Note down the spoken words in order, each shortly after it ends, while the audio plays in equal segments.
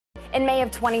In May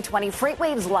of 2020,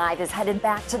 FreightWaves Live is headed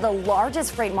back to the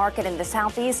largest freight market in the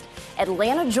Southeast,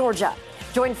 Atlanta, Georgia.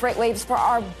 Join FreightWaves for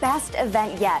our best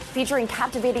event yet, featuring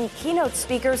captivating keynote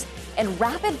speakers and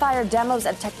rapid-fire demos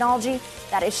of technology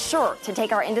that is sure to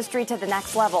take our industry to the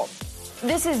next level.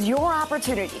 This is your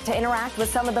opportunity to interact with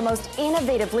some of the most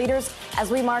innovative leaders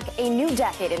as we mark a new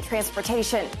decade in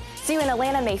transportation. See you in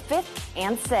Atlanta May 5th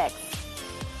and 6th.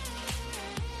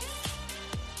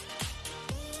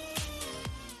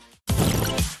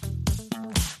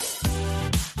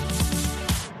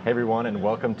 Hey everyone, and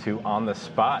welcome to On the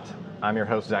Spot. I'm your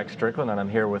host, Zach Strickland, and I'm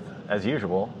here with, as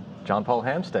usual, John Paul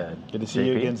Hampstead. Good to see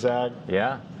you again, Zach.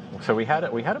 Yeah. So we had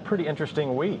a pretty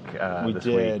interesting week this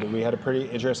week. We had a pretty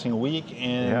interesting week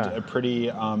and a pretty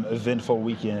eventful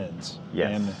weekend.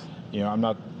 Yes. And I'm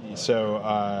not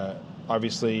so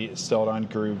obviously Celadon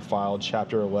Group filed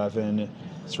Chapter 11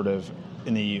 sort of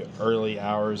in the early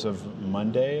hours of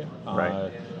Monday.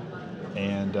 Right.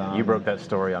 And you broke that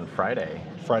story on Friday.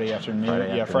 Friday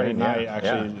afternoon. Friday night,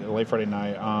 actually, late Friday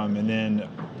night, and then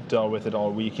dealt with it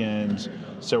all weekend.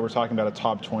 So we're talking about a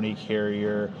top 20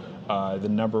 carrier, the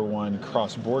number one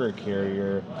cross-border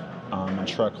carrier in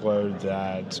truckload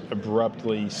that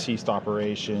abruptly ceased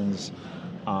operations.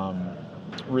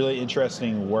 Really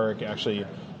interesting work, actually,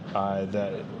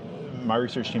 that my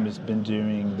research team has been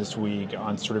doing this week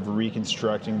on sort of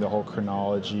reconstructing the whole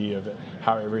chronology of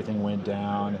how everything went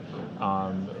down.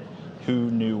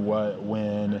 Who knew what,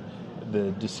 when,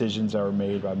 the decisions that were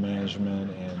made by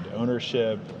management and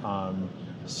ownership.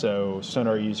 So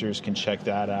Sonar users can check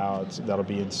that out. That'll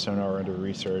be in Sonar under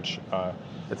research.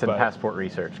 It's in Passport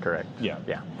Research, correct? Yeah.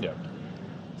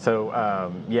 So,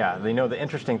 the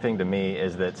interesting thing to me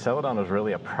is that Celadon was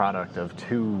really a product of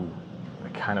two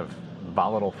kind of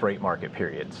volatile freight market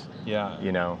periods. Yeah.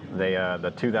 They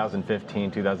the 2015,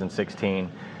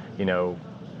 2016,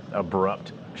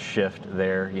 abrupt shift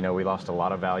there. We lost a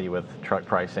lot of value with truck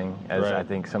pricing, as I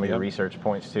think some of your research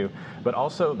points to, but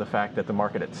also the fact that the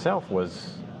market itself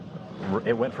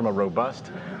it went from a robust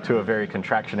to a very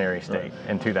contractionary state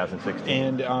in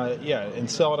 2016. And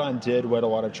Celadon did what a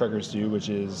lot of truckers do, which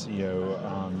is,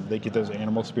 they get those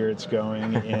animal spirits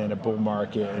going in a bull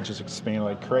market and just expand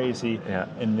like crazy. Yeah.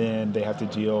 And then they have to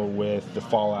deal with the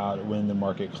fallout when the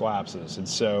market collapses. And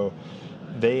so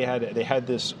they had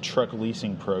this truck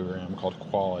leasing program called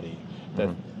Quality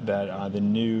that the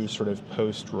new sort of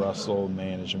post-Russell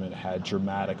management had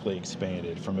dramatically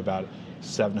expanded from about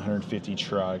 750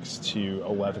 trucks to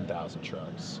 11,000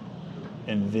 trucks.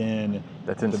 And then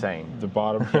that's insane. The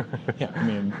bottom,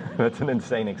 that's an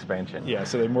insane expansion. Yeah,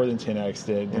 so they more than 10x'd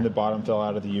it. And the bottom fell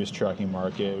out of the used trucking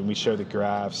market. And we show the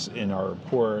graphs in our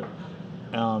report.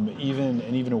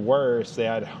 Even worse, they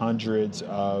had hundreds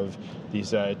of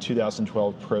these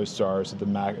 2012 ProStars,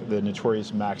 the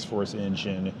notorious MaxForce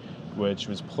engine, which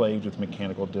was plagued with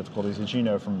mechanical difficulties, as you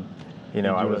know from.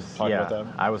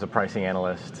 I was a pricing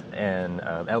analyst in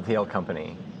an LTL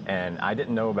company, and I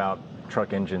didn't know about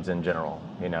truck engines in general.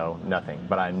 Nothing,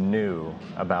 but I knew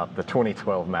about the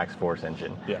 2012 MaxForce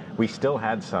engine. Yeah. We still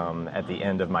had some at the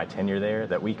end of my tenure there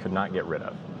that we could not get rid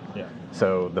of. Yeah.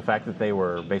 So the fact that they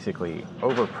were basically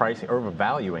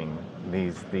overvaluing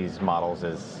these models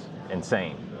is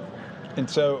insane. And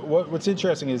so what's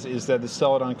interesting is that the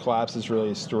Celadon collapse is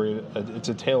really a story. It's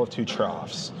a tale of two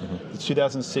troughs. Mm-hmm. The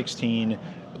 2016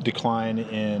 decline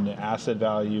in asset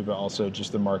value, but also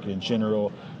just the market in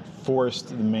general, forced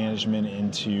the management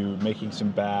into making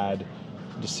some bad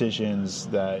decisions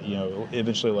that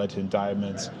eventually led to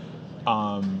indictments.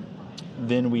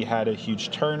 Then we had a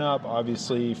huge turn up,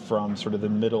 obviously, from sort of the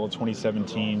middle of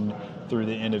 2017 through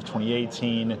the end of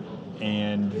 2018,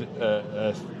 and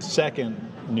a second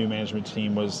new management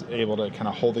team was able to kind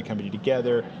of hold the company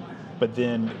together. But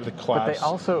then the collapse.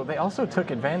 But they also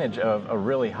took advantage of a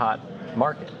really hot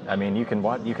market. I mean, you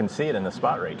can see it in the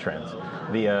spot rate trends.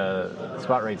 The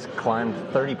spot rates climbed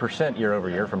 30% year over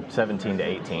year from 17 to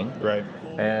 18. Right.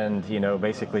 And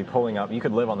basically pulling up, you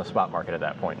could live on the spot market at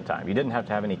that point in time. You didn't have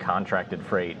to have any contracted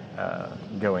freight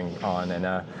going on, and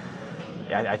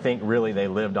I think really they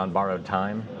lived on borrowed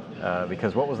time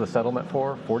because what was the settlement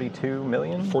for? $42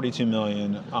 million. $42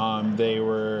 million. They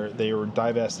were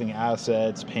divesting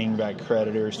assets, paying back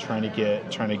creditors, trying to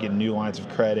get new lines of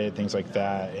credit, things like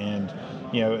that. And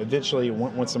eventually,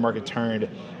 once the market turned,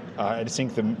 I just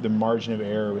think the margin of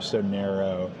error was so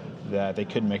narrow that they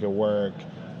couldn't make it work.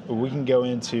 We can go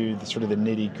into the sort of the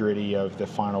nitty-gritty of the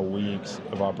final weeks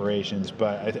of operations,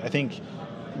 but I think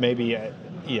maybe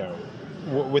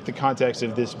with the context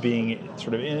of this being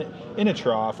sort of in a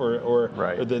trough, or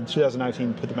the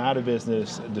 2019 put them out of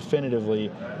business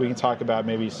definitively, we can talk about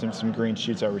maybe some green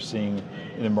shoots that we're seeing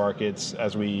in the markets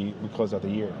as we close out the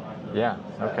year. Yeah,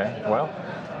 okay. Well,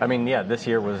 I mean, yeah, this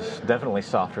year was definitely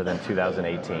softer than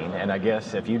 2018. And I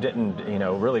guess if you didn't,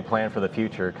 really plan for the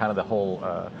future, kind of the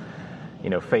whole,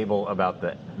 fable about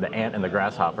the ant and the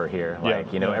grasshopper here.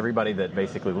 Everybody that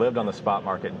basically lived on the spot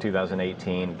market in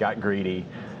 2018 got greedy,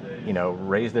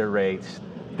 raised their rates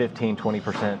 15,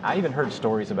 20%. I even heard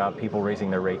stories about people raising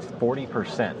their rates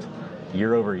 40%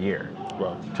 year over year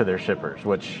to their shippers,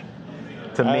 which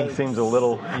to me seems a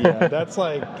little... that's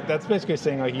basically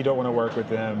saying you don't want to work with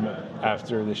them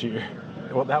after this year.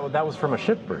 Well, that was from a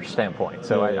shipper standpoint.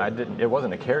 So I didn't. It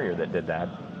wasn't a carrier that did that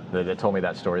told me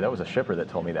that story. That was a shipper that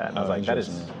told me that. And I was like,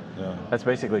 that's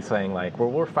basically saying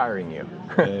we're firing you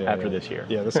after this year.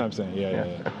 Yeah, that's what I'm saying.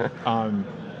 Yeah.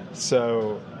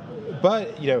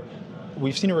 But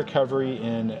we've seen a recovery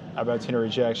in about tender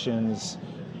rejections,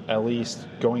 at least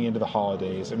going into the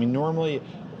holidays. I mean, normally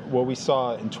what we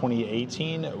saw in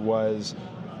 2018 was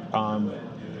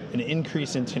an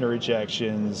increase in tender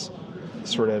rejections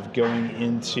sort of going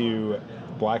into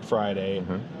Black Friday.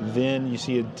 Mm-hmm. Then you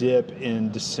see a dip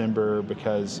in December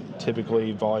because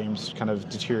typically volumes kind of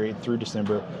deteriorate through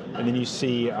December. And then you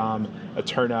see a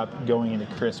turn up going into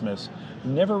Christmas.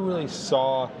 Never really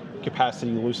saw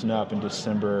capacity loosen up in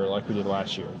December like we did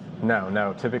last year.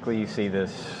 No. Typically you see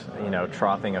this,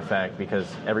 troughing effect because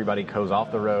everybody goes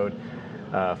off the road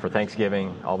for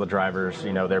Thanksgiving. All the drivers,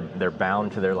 they're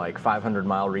bound to their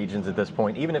 500-mile regions at this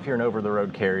point. Even if you're an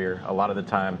over-the-road carrier, a lot of the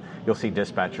time you'll see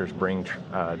dispatchers bring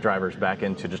drivers back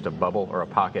into just a bubble or a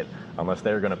pocket unless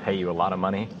they're going to pay you a lot of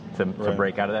money to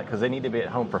break out of that because they need to be at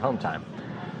home for home time.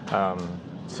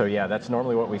 So that's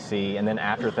normally what we see. And then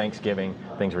after Thanksgiving,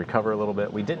 things recover a little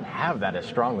bit. We didn't have that as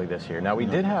strongly this year. Now, we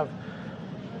did have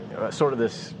sort of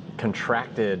this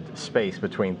contracted space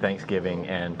between Thanksgiving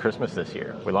and Christmas this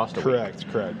year. We lost a week.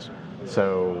 Correct.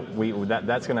 So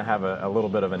that's going to have a little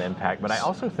bit of an impact. But I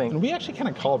also think... And we actually kind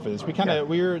of called for this.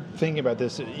 We were thinking about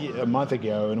this a month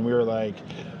ago, and we were like,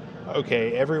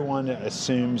 okay, everyone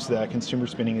assumes that consumer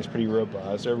spending is pretty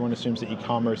robust. Everyone assumes that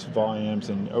e-commerce volumes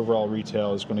and overall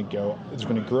retail is going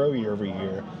to grow year over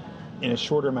year in a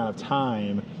shorter amount of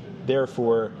time.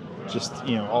 Therefore, just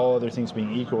all other things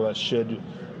being equal, that should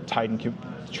tighten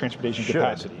transportation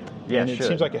capacity. Yeah, and it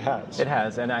seems like it has. It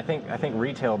has, and I think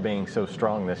retail being so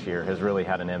strong this year has really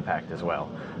had an impact as well.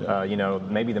 Yeah.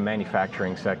 Maybe the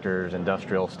manufacturing sectors,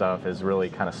 industrial stuff is really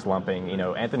kind of slumping.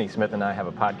 Anthony Smith and I have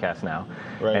a podcast now,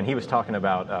 and he was talking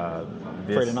about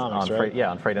this Freightonomics,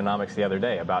 on Freightonomics the other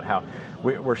day about how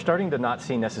we're starting to not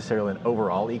see necessarily an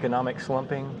overall economic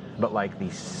slumping, but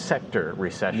the sector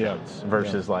recessions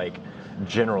versus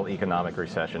general economic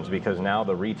recessions, because now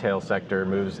the retail sector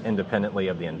moves independently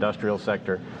of the industrial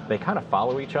sector. They kind of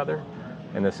follow each other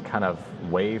in this kind of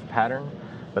wave pattern,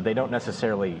 but they don't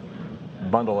necessarily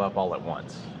bundle up all at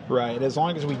once. Right. As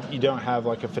long as you don't have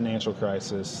a financial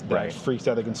crisis that freaks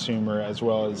out the consumer, as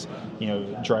well as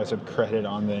drives up credit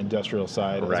on the industrial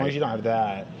side. As long as you don't have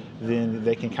that, then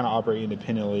they can kind of operate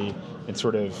independently and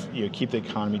sort of keep the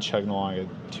economy chugging along at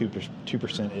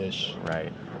 2%-ish.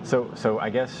 Right. So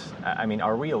I guess,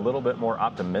 are we a little bit more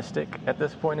optimistic at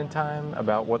this point in time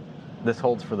about what this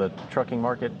holds for the trucking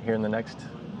market here in the next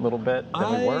little bit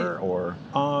than we were, or?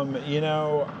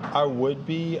 I would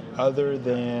be, other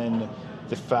than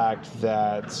the fact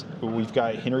that we've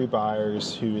got Henry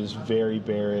Byers, who is very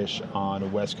bearish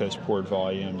on West Coast port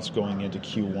volumes going into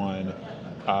Q1.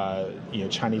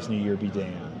 Chinese New Year be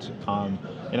damned.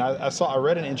 And I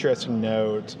read an interesting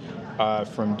note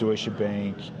from Deutsche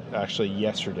Bank actually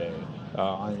yesterday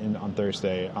on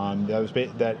Thursday.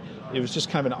 That it was just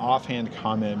kind of an offhand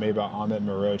comment made by Amit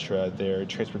Mehrotra, their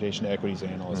transportation equities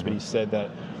analyst. Mm-hmm. But he said that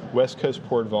West Coast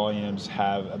port volumes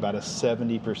have about a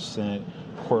 70%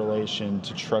 correlation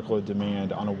to truckload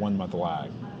demand on a 1-month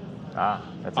lag.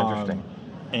 That's interesting.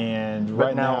 And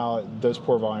right now, those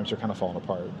port volumes are kind of falling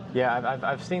apart. Yeah,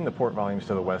 I've seen the port volumes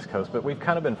to the West Coast, but we've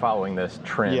kind of been following this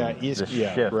trend, this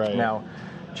shift. Right. Now,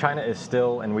 China is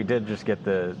still, and we did just get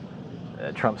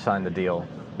Trump signed the deal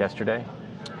yesterday.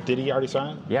 Did he already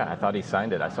sign it? Yeah, I thought he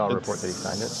signed it. I saw a report that he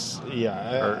signed it.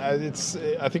 Yeah,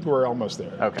 I think we're almost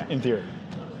there. Okay. In theory.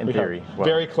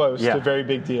 Very close to a very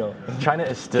big deal. China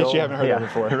is still... Which you haven't heard of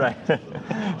before. Right.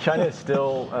 China is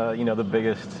still, the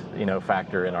biggest,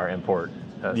 factor in our import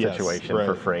situation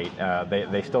for freight.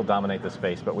 They still dominate the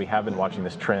space, but we have been watching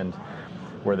this trend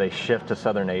where they shift to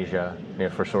Southern Asia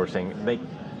for sourcing.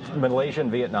 Malaysia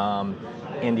and Vietnam,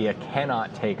 India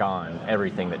cannot take on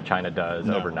everything that China does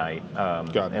overnight,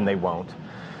 and they won't.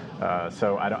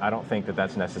 So I don't think that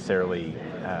that's necessarily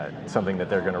something that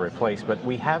they're going to replace. But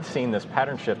we have seen this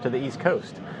pattern shift to the East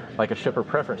Coast, like a shipper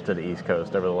preference to the East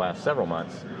Coast over the last several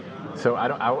months. So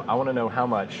I want to know how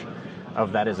much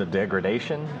of that is a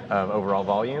degradation of overall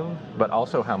volume, but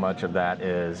also how much of that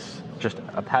is just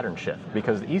a pattern shift,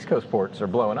 because the East Coast ports are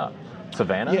blowing up.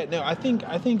 Savannah? Yeah, no, I think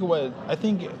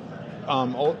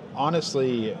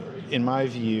honestly, in my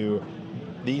view,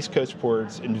 the East Coast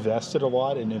ports invested a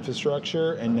lot in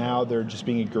infrastructure, and now they're just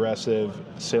being aggressive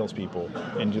salespeople,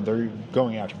 and they're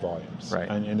going after volumes, right?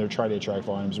 And they're trying to attract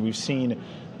volumes. We've seen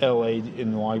LA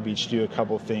in Long Beach do a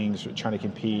couple of things, trying to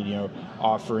compete,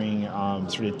 offering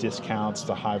sort of discounts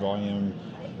to high volume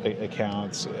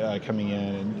accounts coming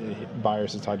in, and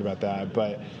buyers have talked about that.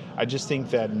 But I just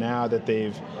think that now that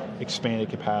they've expanded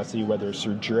capacity, whether it's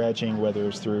through dredging, whether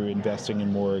it's through investing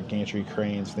in more gantry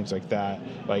cranes, things like that,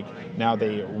 like now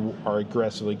they are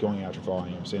aggressively going after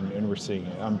volumes, and we're seeing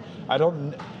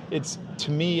it.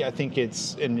 To me, I think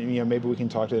it's, and maybe we can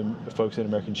talk to the folks at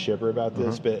American Shipper about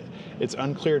this, but it's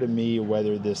unclear to me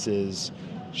whether this is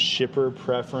shipper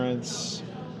preference,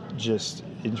 just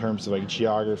in terms of like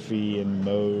geography and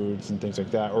modes and things like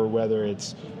that, or whether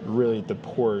it's really the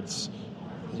ports,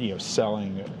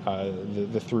 selling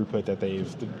the throughput that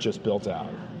they've just built out.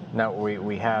 Now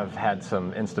we have had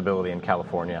some instability in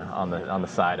California on the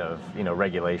side of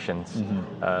regulations.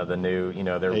 The new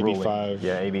their AB5. ruling,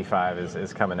 AB5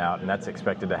 is coming out, and that's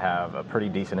expected to have a pretty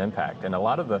decent impact. And a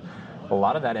lot of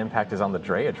that impact is on the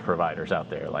drayage providers out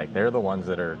there. Like they're the ones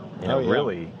that are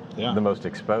really the most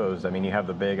exposed. I mean, you have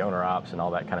the big owner ops and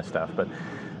all that kind of stuff, but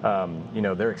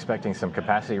they're expecting some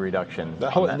capacity reduction.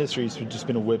 The whole industry's just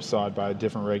been whipsawed by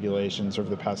different regulations over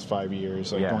the past 5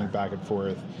 years, going back and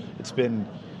forth. It's been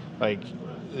like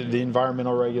the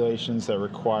environmental regulations that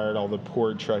required all the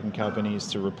port trucking companies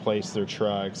to replace their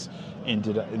trucks, and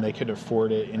they couldn't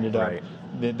afford it. Ended up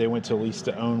they went to lease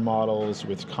to own models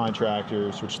with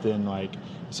contractors, which then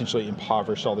essentially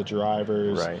impoverished all the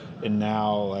drivers. Right. And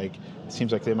now it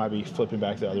seems like they might be flipping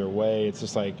back the other way. It's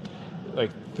just like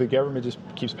the government just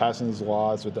keeps passing these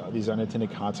laws with these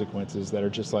unintended consequences that are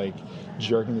just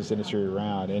jerking this industry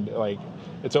around, and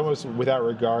it's almost without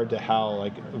regard to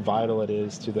how vital it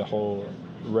is to the whole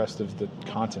rest of the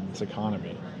continent's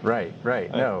economy. Right.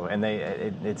 No, and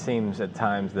it seems at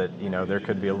times that there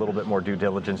could be a little bit more due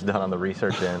diligence done on the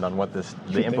research end on what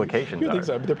the implications are.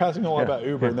 So. But they're passing a law about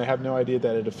Uber, and they have no idea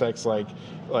that it affects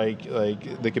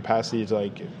the capacity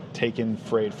to take in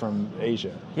freight from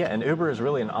Asia. Yeah, and Uber is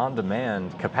really an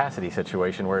on-demand capacity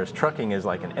situation, whereas trucking is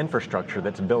like an infrastructure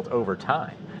that's built over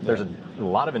time. There's a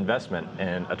lot of investment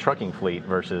in a trucking fleet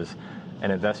versus an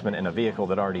investment in a vehicle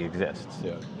that already exists.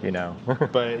 Yeah.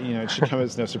 But it should come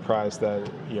as no surprise that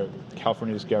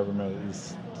California's government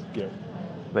is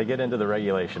they get into the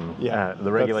regulation. Yeah,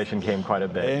 the regulation came quite a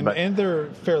bit, and they're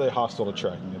fairly hostile to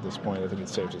trucking at this point. I think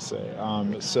it's safe to say.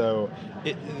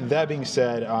 That being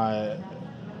said,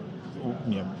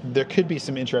 there could be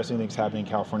some interesting things happening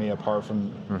in California apart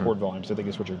from port volumes. I think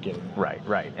is what you're getting.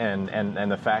 Right,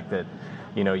 and the fact that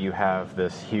you have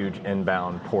this huge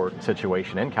inbound port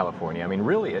situation in California. I mean,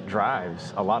 really, it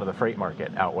drives a lot of the freight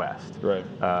market out west. Right.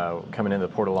 Coming into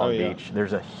the Port of Long Beach,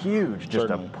 there's a huge,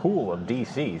 a pool of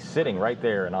DCs sitting right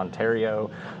there in Ontario,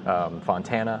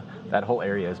 Fontana. That whole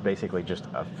area is basically just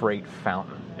a freight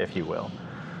fountain, if you will.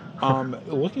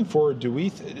 Looking forward, do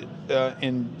we,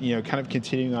 kind of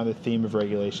continuing on the theme of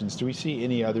regulations, do we see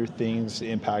any other things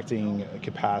impacting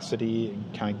capacity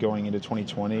kind of going into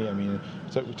 2020? I mean,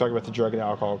 so we talk about the Drug and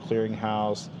Alcohol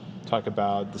Clearinghouse, talk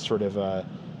about the sort of,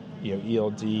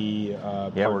 ELD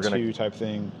Part 2 type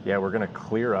thing. Yeah, we're going to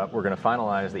clear up. We're going to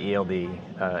finalize the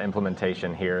ELD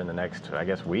implementation here in the next, I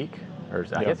guess, week. Or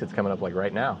I guess it's coming up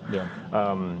right now. Yeah.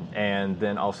 And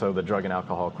then also the Drug and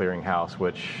Alcohol Clearinghouse,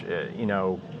 which,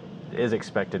 is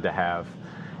expected to have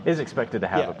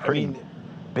a pretty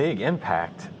big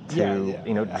impact to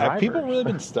drivers. Have people really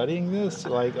been studying this?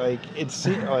 It's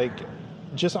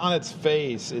just on its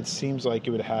face, it seems like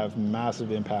it would have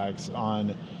massive impacts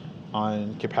on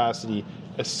capacity,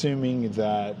 assuming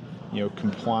that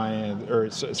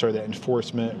that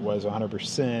enforcement was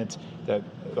 100%, that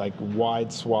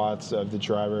wide swaths of the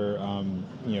driver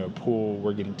pool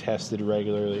were getting tested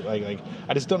regularly.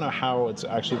 I just don't know how it's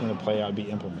actually going to play out and be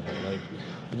implemented.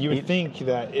 You would think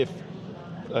that if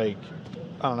I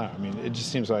don't know. I mean, it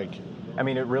just seems like. I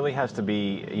mean, it really has to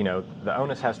be. The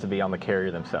onus has to be on the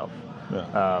carrier themselves.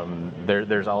 Yeah.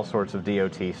 There's all sorts of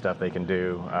DOT stuff they can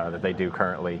do that they do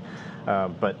currently,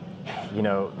 but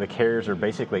the carriers are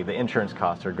basically, the insurance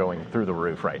costs are going through the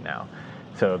roof right now,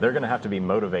 so they're going to have to be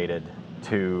motivated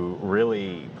to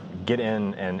really get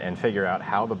in and figure out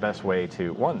how the best way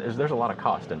to, one, is there's a lot of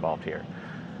cost involved here.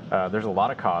 There's a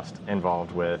lot of cost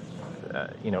involved with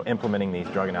implementing these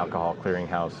drug and alcohol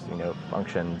clearinghouse,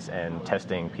 functions and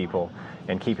testing people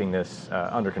and keeping this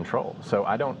under control. So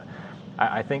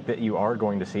I think that you are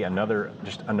going to see another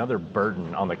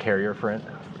burden on the carrier front,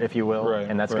 if you will,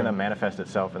 and that's going to manifest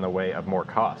itself in the way of more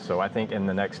cost. So I think in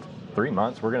the next 3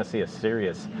 months, we're going to see a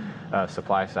serious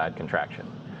supply side contraction.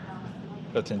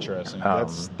 That's interesting.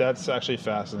 That's actually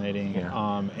fascinating.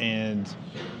 Yeah. And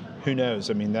who knows?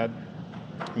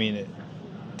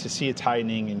 To see a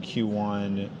tightening in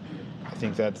Q1, I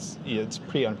think it's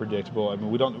pretty unpredictable. I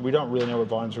mean, we don't really know what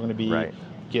volumes are going to be,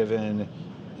 given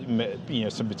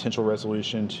some potential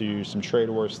resolution to some trade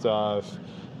war stuff.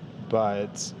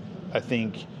 But I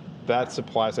think that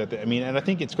supply side, and I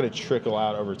think it's going to trickle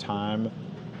out over time.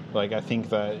 Like, I think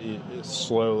that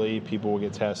slowly people will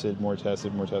get tested, more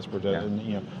tested, Yeah.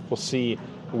 and we'll see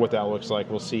what that looks like.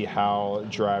 We'll see how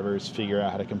drivers figure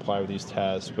out how to comply with these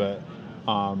tests. But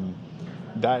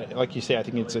that, like you say, I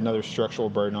think it's another structural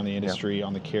burden on the industry,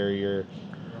 on the carrier,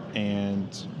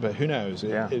 but who knows?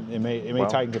 It may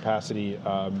tighten capacity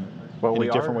in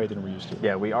a different way than we're used to.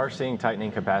 Yeah, we are seeing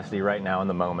tightening capacity right now in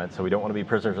the moment, so we don't want to be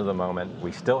prisoners of the moment.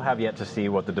 We still have yet to see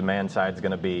what the demand side is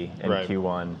going to be in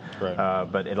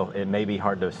Q1, but it may be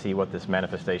hard to see what this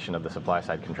manifestation of the supply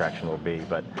side contraction will be.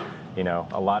 But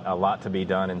a lot to be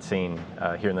done and seen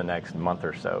here in the next month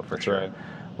or so for sure. Right.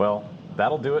 Well,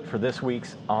 that'll do it for this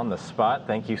week's On the Spot.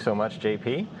 Thank you so much,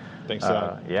 JP. Thanks,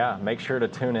 Todd. Make sure to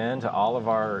tune in to all of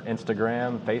our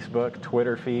Instagram, Facebook,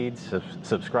 Twitter feeds,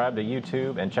 subscribe to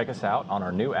YouTube, and check us out on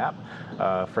our new app,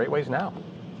 FreightWaves Now.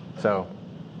 So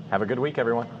have a good week,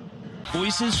 everyone.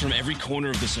 Voices from every corner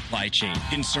of the supply chain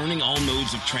concerning all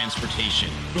modes of transportation.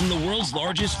 From the world's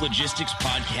largest logistics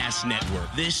podcast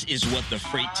network, this is what the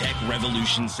Freight Tech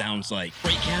Revolution sounds like.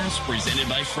 Freightcast presented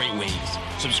by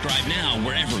FreightWaves. Subscribe now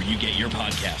wherever you get your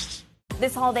podcasts.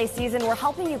 This holiday season, we're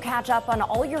helping you catch up on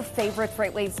all your favorite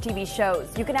FreightWaves TV shows.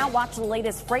 You can now watch the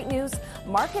latest freight news,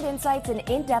 market insights, and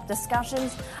in-depth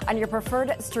discussions on your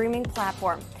preferred streaming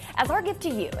platform. As our gift to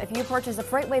you, if you purchase a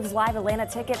FreightWaves Live Atlanta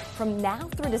ticket from now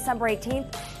through December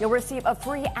 18th, you'll receive a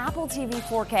free Apple TV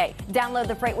 4K. Download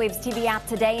the FreightWaves TV app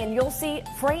today, and you'll see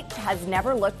freight has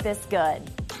never looked this good.